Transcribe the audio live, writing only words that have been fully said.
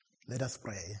Let us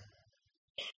pray.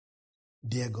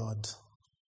 Dear God,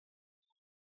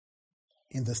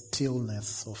 in the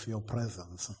stillness of your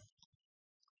presence,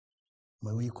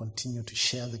 may we continue to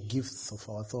share the gifts of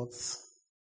our thoughts,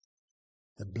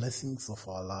 the blessings of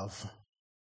our love,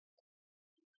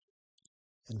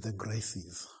 and the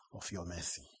graces of your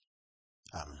mercy.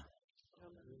 Amen.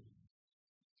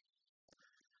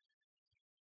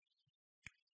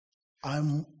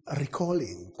 I'm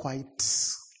recalling quite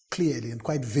clearly and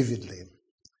quite vividly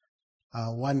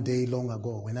one day long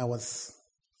ago when I was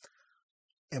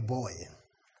a boy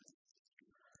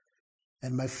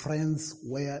and my friends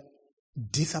were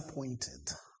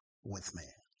disappointed with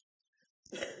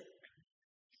me.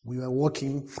 We were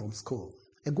walking from school,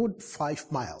 a good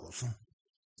 5 miles.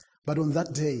 But on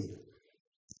that day,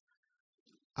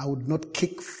 I would not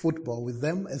kick football with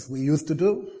them as we used to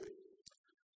do.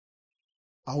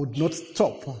 I would not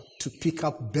stop to pick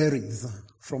up berries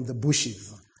from the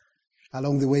bushes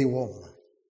along the way home.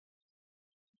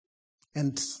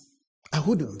 And I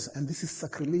wouldn't, and this is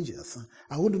sacrilegious,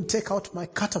 I wouldn't take out my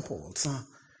catapult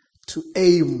to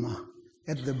aim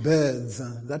at the birds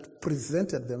that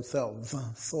presented themselves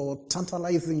so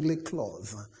tantalizingly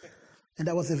close. And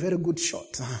I was a very good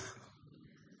shot.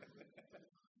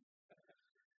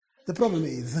 The problem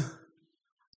is,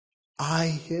 I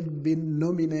had been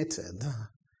nominated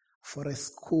for a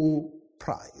school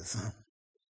prize.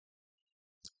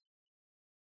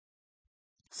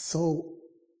 So,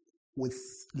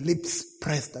 with lips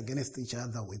pressed against each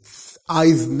other, with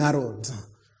eyes narrowed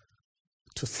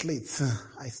to slits,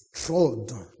 I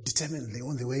strolled determinedly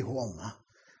on the way home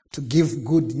to give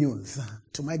good news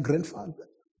to my grandfather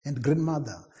and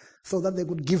grandmother so that they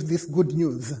could give this good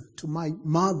news to my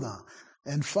mother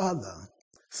and father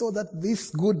so that this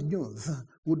good news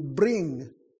would bring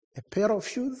a pair of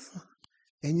shoes,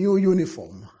 a new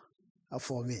uniform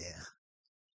for me.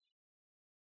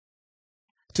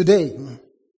 Today,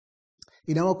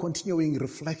 in our continuing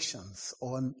reflections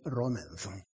on Romans,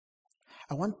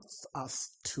 I want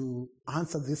us to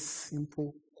answer this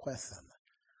simple question.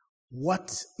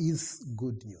 What is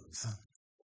good news?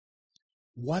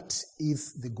 What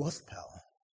is the gospel?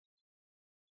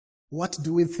 What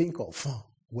do we think of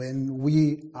when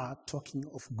we are talking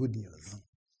of good news?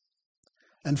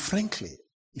 And frankly,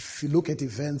 if you look at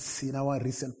events in our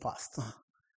recent past,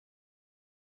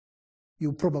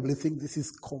 you probably think this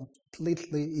is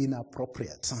completely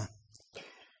inappropriate.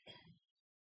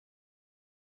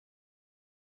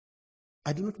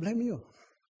 I do not blame you.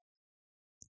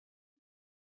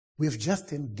 We've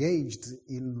just engaged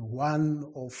in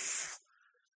one of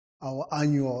our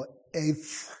annual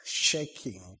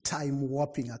earth-shaking,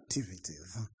 time-warping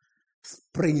activities,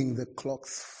 springing the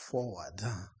clocks forward.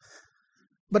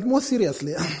 But more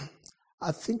seriously,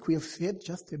 I think we have had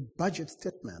just a budget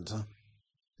statement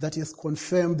that has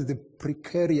confirmed the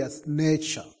precarious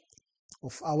nature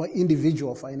of our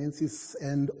individual finances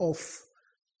and of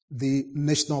the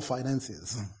national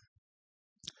finances.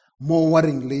 More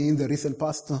worryingly, in the recent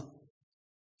past,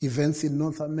 events in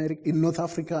North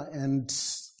Africa and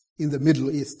in the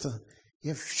Middle East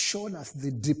have shown us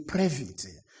the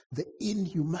depravity, the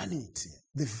inhumanity,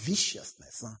 the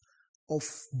viciousness of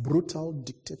brutal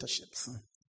dictatorships.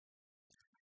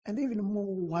 And even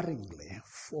more worryingly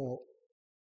for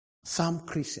some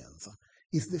Christians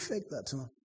is the fact that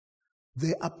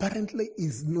there apparently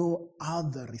is no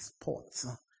other response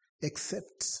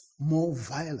except more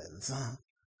violence,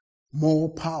 more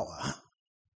power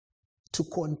to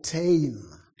contain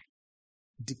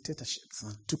dictatorships,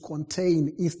 to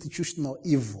contain institutional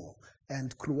evil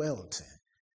and cruelty.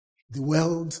 The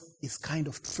world is kind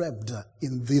of trapped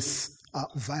in this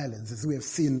violence, as we have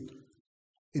seen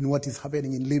in what is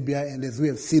happening in Libya, and as we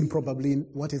have seen probably in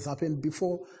what has happened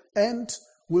before, and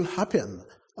will happen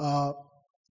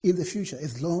in the future,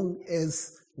 as long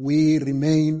as we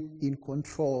remain in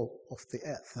control of the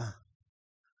earth.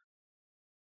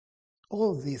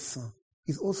 All this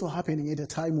is also happening at a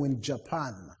time when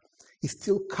Japan is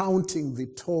still counting the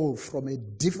toll from a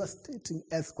devastating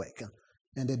earthquake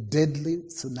and a deadly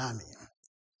tsunami,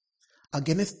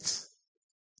 against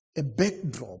a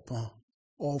backdrop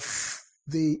of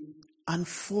the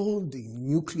unfolding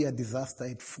nuclear disaster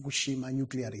at Fukushima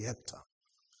nuclear reactor.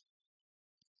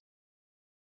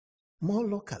 More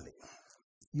locally,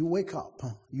 you wake up,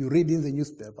 you read in the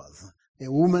newspapers,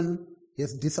 a woman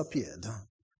has disappeared.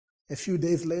 A few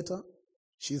days later,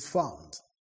 she is found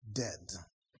dead.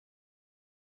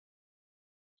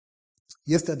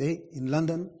 Yesterday in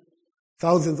London,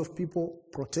 thousands of people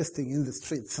protesting in the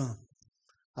streets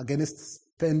against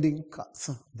spending cuts,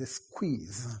 the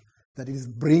squeeze that it is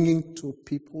bringing to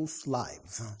people's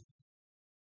lives.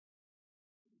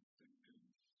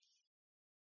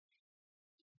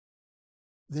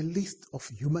 the list of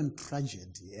human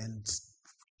tragedy and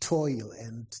toil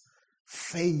and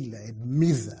failure and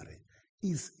misery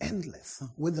is endless,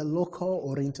 whether local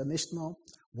or international,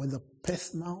 whether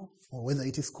personal or whether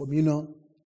it is communal.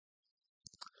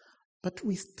 But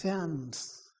we stand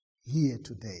here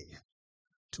today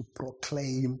to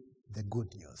proclaim the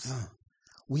good news.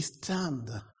 We stand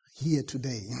here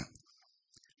today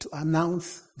to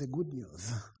announce the good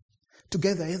news.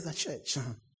 Together as a church,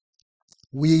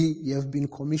 we have been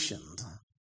commissioned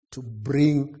to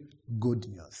bring good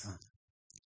news.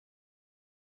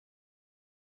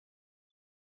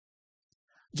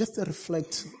 Just to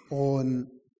reflect on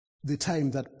the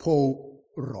time that Paul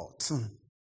wrote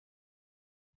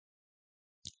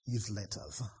his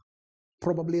letters,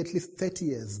 probably at least 30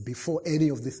 years before any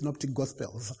of the synoptic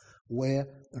gospels were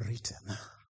written.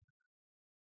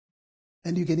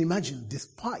 And you can imagine,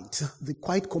 despite the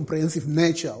quite comprehensive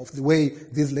nature of the way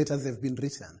these letters have been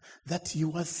written, that he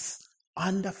was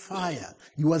under fire,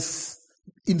 he was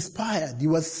inspired,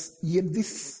 he had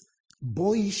this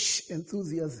boyish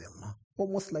enthusiasm,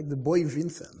 almost like the boy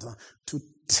Vincent, to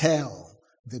tell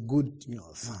the good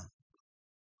news.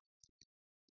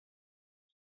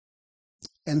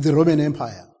 And the Roman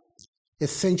Empire, a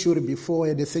century before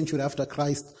and a century after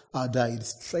Christ died,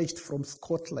 stretched from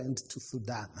Scotland to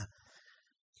Sudan,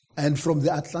 and from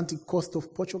the Atlantic coast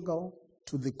of Portugal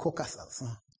to the Caucasus.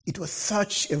 It was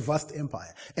such a vast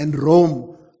empire, and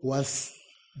Rome was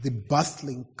the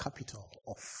bustling capital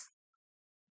of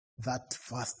that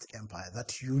vast empire,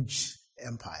 that huge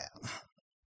empire.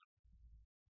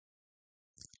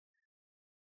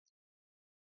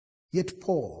 Yet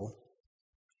Paul,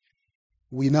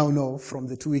 we now know from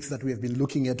the 2 weeks that we have been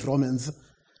looking at Romans,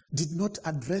 did not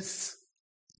address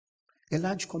a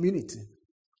large community,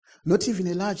 not even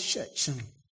a large church.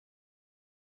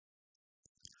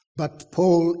 But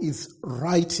Paul is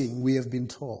writing, we have been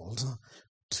told,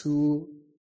 to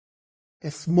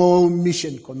a small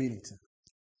mission community,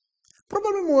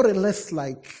 probably more or less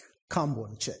like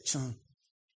Cambon Church,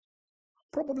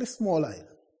 probably smaller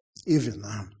even.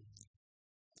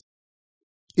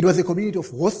 It was a community of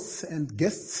hosts and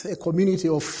guests, a community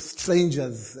of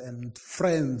strangers and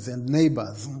friends and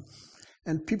neighbors,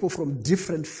 and people from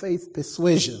different faith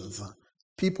persuasions,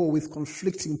 people with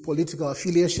conflicting political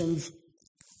affiliations,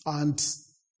 and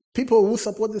people who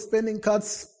support the spending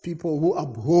cuts, people who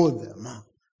abhor them.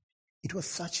 It was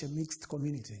such a mixed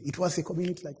community. It was a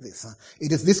community like this.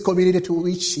 It is this community to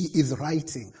which he is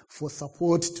writing for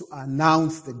support to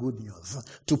announce the good news,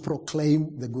 to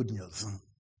proclaim the good news.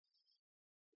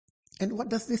 And what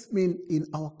does this mean in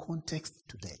our context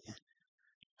today?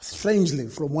 Strangely,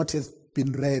 from what has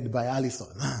been read by Alison,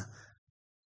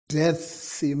 death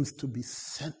seems to be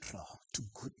central to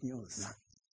good news.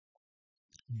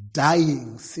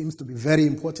 Dying seems to be very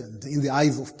important in the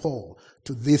eyes of Paul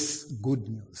to this good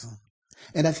news.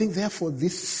 And I think, therefore,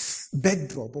 this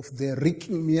backdrop of the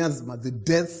reeking miasma, the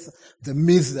death, the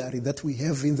misery that we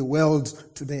have in the world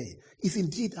today is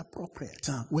indeed appropriate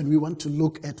when we want to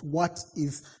look at what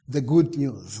is the good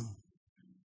news.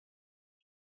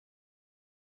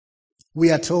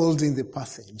 We are told in the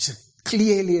passage,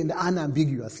 clearly and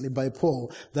unambiguously by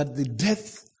Paul, that the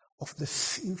death of the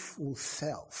sinful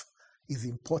self is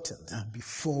important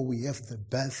before we have the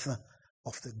birth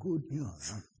of the good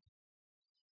news.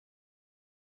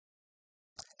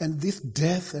 And this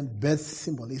death and birth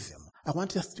symbolism, I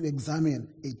want us to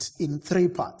examine it in 3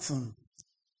 parts.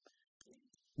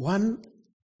 1,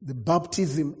 the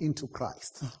baptism into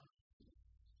Christ.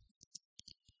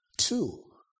 2,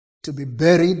 to be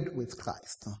buried with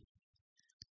Christ.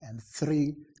 And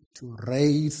 3,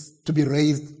 to be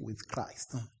raised with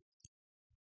Christ.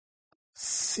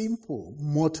 Simple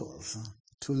mottos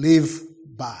to live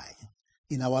by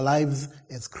in our lives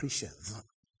as Christians.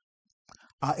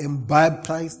 I am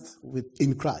baptized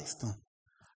in Christ.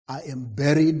 I am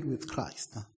buried with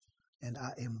Christ. And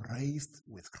I am raised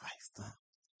with Christ.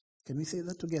 Can we say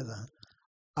that together?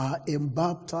 I am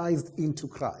baptized into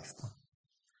Christ.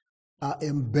 I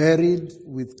am buried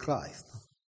with Christ.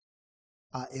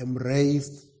 I am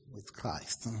raised with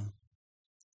Christ.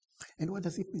 And what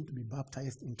does it mean to be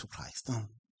baptized into Christ?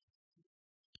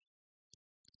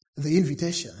 The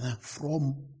invitation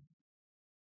from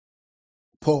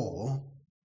Paul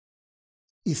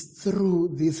is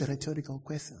through these rhetorical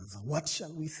questions. What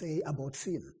shall we say about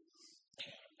sin?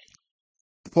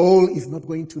 Paul is not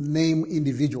going to name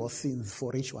individual sins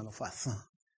for each one of us.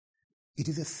 It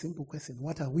is a simple question.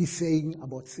 What are we saying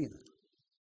about sin?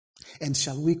 And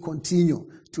shall we continue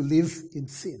to live in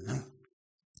sin?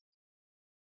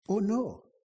 Oh no,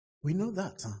 we know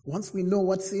that. Once we know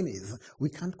what sin is, we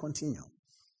can't continue.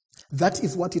 That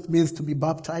is what it means to be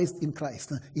baptized in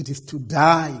Christ. It is to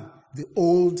die the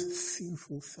old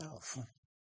sinful self.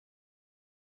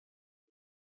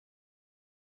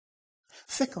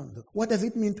 Second, what does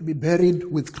it mean to be buried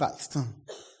with Christ?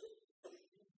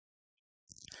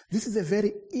 This is a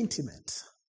very intimate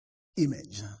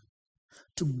image,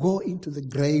 to go into the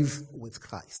grave with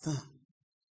Christ.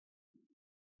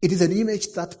 It is an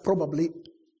image that probably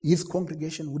his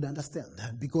congregation would understand,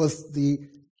 because the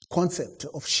concept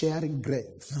of sharing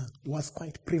graves was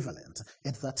quite prevalent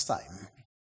at that time.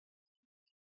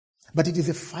 But it is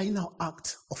a final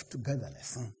act of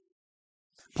togetherness.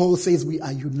 Paul says we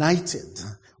are united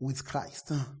with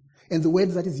Christ. And the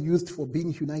word that is used for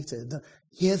being united,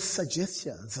 he has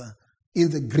suggestions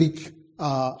in the Greek,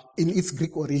 in its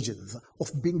Greek origins,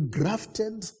 of being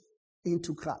grafted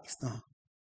into Christ.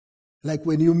 Like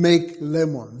when you make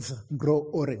lemons grow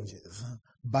oranges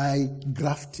by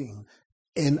grafting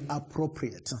an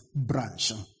appropriate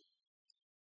branch.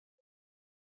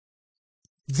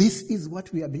 This is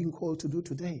what we are being called to do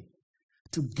today.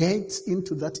 To get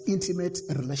into that intimate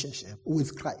relationship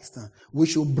with Christ. We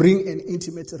should bring an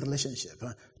intimate relationship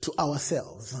to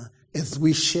ourselves as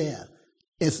we share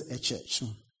as a church.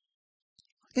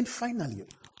 And finally,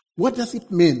 what does it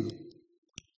mean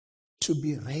to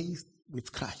be raised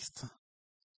with Christ?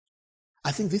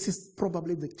 I think this is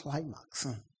probably the climax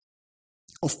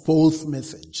of Paul's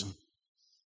message.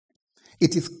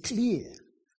 It is clear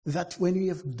that when we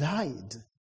have died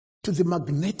to the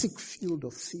magnetic field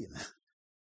of sin,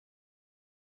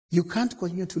 you can't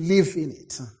continue to live in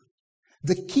it.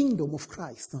 The kingdom of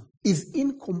Christ is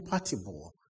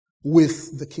incompatible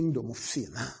with the kingdom of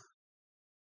sin.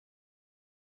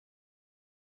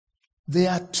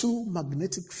 There are two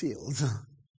magnetic fields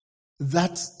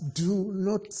that do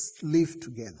not live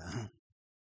together.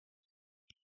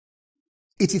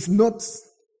 It is not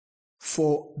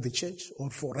for the church or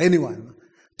for anyone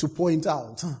to point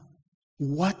out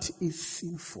what is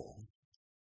sinful.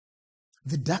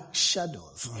 The dark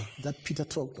shadows that Peter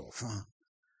talked of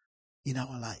in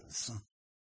our lives.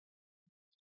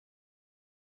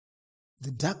 The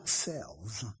dark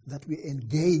selves that we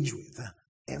engage with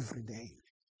every day.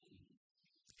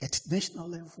 At national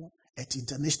level, at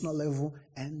international level,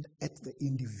 and at the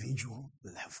individual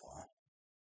level.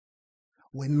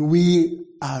 When we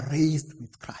are raised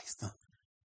with Christ,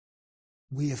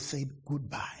 we have said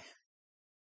goodbye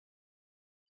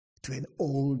to an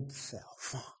old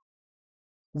self.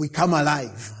 We come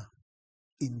alive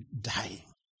in dying.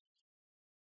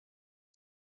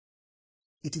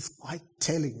 It is quite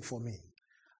telling for me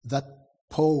that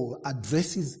Paul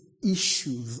addresses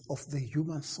issues of the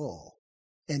human soul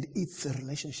and its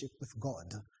relationship with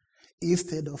God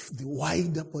instead of the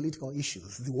wider political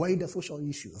issues, the wider social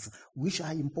issues, which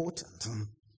are important.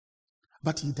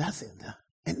 But he doesn't.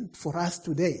 And for us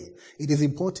today, it is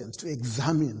important to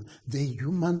examine the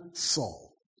human soul.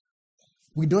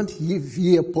 We don't have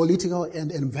here political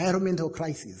and environmental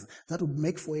crises that would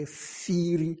make for a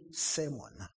fiery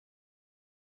sermon.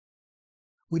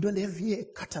 We don't have here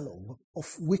a catalogue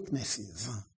of weaknesses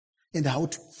and how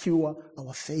to cure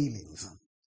our failings.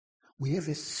 We have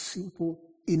a simple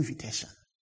invitation,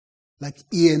 like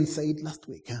Ian said last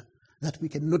week, that we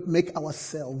cannot make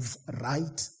ourselves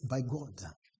right by God.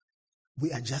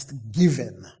 We are just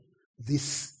given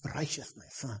this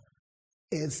righteousness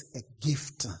as a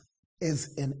gift,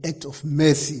 as an act of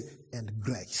mercy and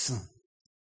grace.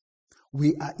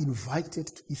 We are invited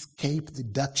to escape the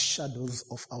dark shadows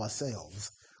of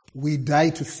ourselves. We die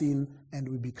to sin and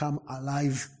we become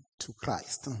alive to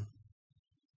Christ.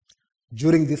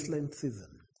 During this Lent season,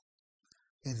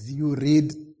 as you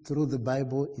read through the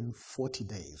Bible in 40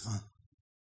 days,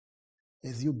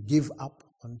 as you give up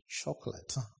on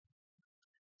chocolate,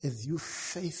 as you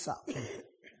face up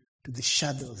to the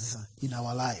shadows in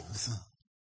our lives,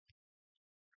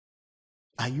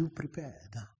 are you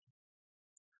prepared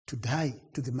to die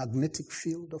to the magnetic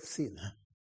field of sin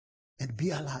and be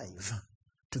alive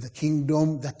to the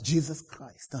kingdom that Jesus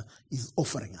Christ is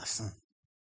offering us?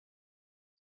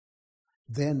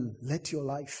 Then let your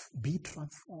life be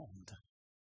transformed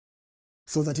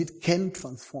so that it can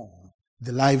transform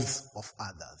the lives of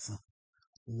others.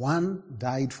 One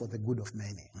died for the good of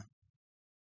many.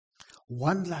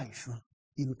 One life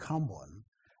in Cambon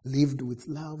lived with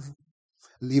love,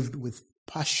 lived with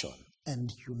passion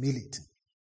and humility.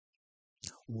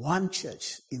 One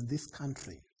church in this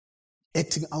country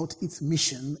acting out its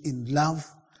mission in love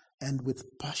and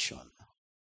with passion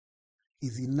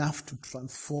is enough to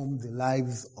transform the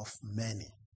lives of many.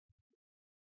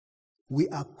 We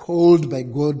are called by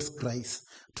God's grace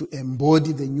to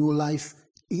embody the new life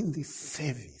in this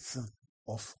service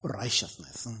of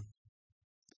righteousness.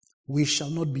 We shall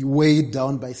not be weighed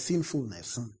down by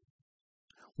sinfulness.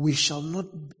 We shall not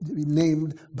be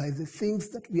named by the things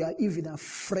that we are even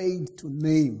afraid to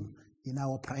name in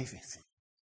our privacy.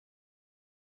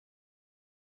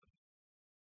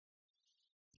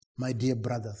 My dear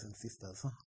brothers and sisters,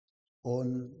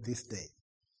 on this day,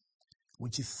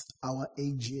 which is our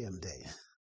AGM day,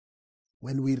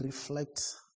 when we reflect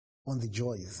on the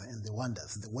joys and the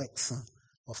wonders, the works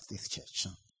of this church,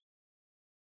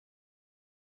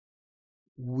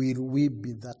 will we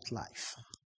be that life?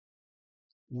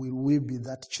 Will we be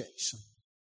that church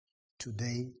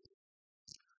today,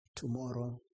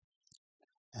 tomorrow,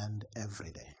 and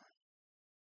every day?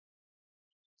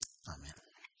 Amen.